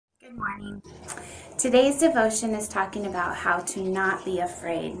Good morning. Today's devotion is talking about how to not be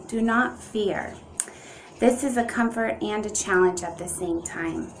afraid. Do not fear. This is a comfort and a challenge at the same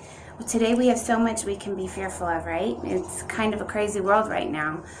time. Today we have so much we can be fearful of, right? It's kind of a crazy world right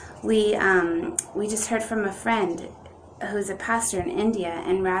now. We just heard from a friend who's a pastor in India,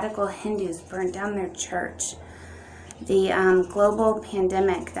 and radical Hindus burned down their church. The global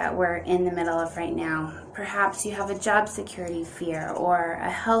pandemic that we're in the middle of right now. Perhaps you have a job security fear or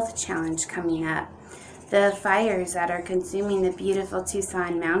a health challenge coming up. The fires that are consuming the beautiful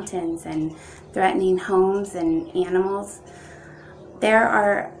Tucson mountains and threatening homes and animals.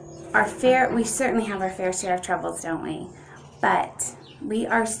 We certainly have our fair share of troubles, don't we? But we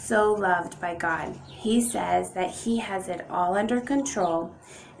are so loved by God. He says that He has it all under control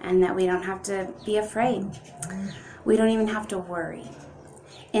and that we don't have to be afraid. We don't even have to worry.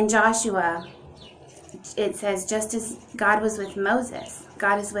 In Joshua, it says, just as God was with Moses,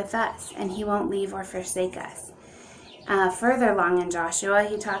 God is with us, and He won't leave or forsake us. Further along in Joshua,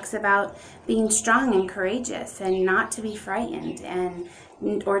 he talks about being strong and courageous and not to be frightened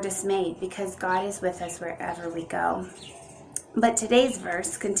or dismayed, because God is with us wherever we go. But today's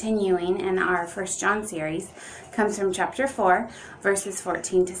verse, continuing in our 1 John series, comes from chapter 4, verses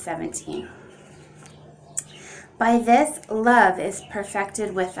 14 to 17. By this, love is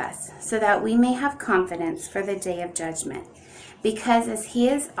perfected with us, so that we may have confidence for the day of judgment, because as He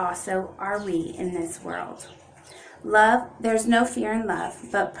is, also are we in this world. There's no fear in love,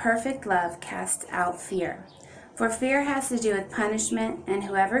 but perfect love casts out fear. For fear has to do with punishment, and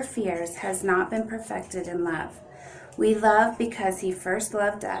whoever fears has not been perfected in love. We love because He first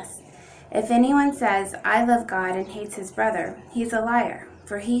loved us. If anyone says, I love God, and hates his brother, he's a liar.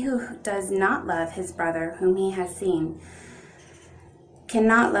 For he who does not love his brother whom he has seen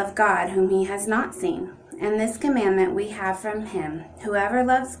cannot love God whom he has not seen. And this commandment we have from Him: whoever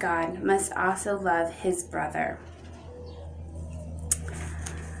loves God must also love his brother.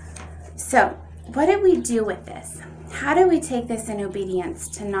 So, what do we do with this? How do we take this in obedience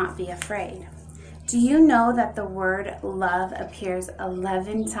to not be afraid? Do you know that the word love appears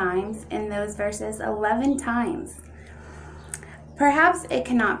 11 times in those verses? 11 times. Perhaps it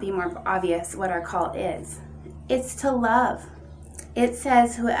cannot be more obvious what our call is. It's to love. It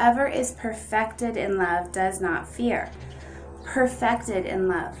says, whoever is perfected in love does not fear. Perfected in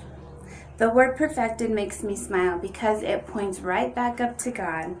love. The word perfected makes me smile because it points right back up to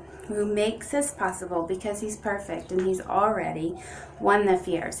God, who makes this possible because He's perfect and He's already won the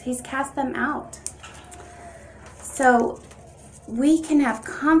fears. He's cast them out. So we can have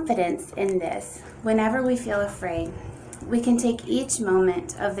confidence in this whenever we feel afraid. We can take each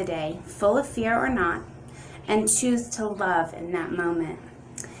moment of the day, full of fear or not, and choose to love in that moment.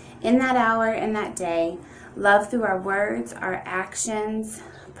 In that hour, in that day, love through our words, our actions,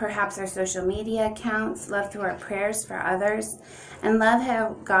 perhaps our social media accounts, love through our prayers for others, and love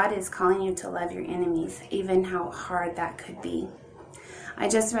how God is calling you to love your enemies, even how hard that could be. I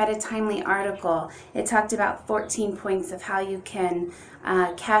just read a timely article. It talked about 14 points of how you can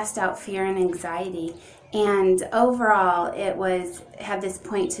cast out fear and anxiety. And overall, it had this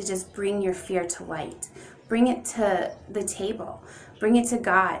point to just bring your fear to light. Bring it to the table. Bring it to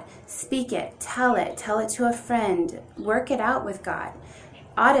God. Speak it. Tell it. Tell it to a friend. Work it out with God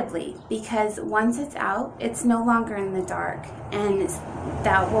audibly, because once it's out, it's no longer in the dark. And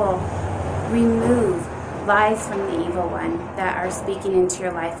that will remove lies from the evil one that are speaking into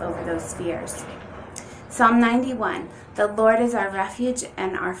your life over those fears. Psalm 91, the Lord is our refuge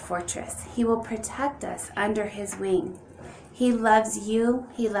and our fortress. He will protect us under His wing. He loves you.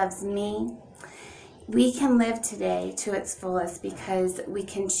 He loves me. We can live today to its fullest because we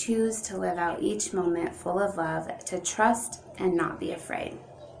can choose to live out each moment full of love, to trust and not be afraid.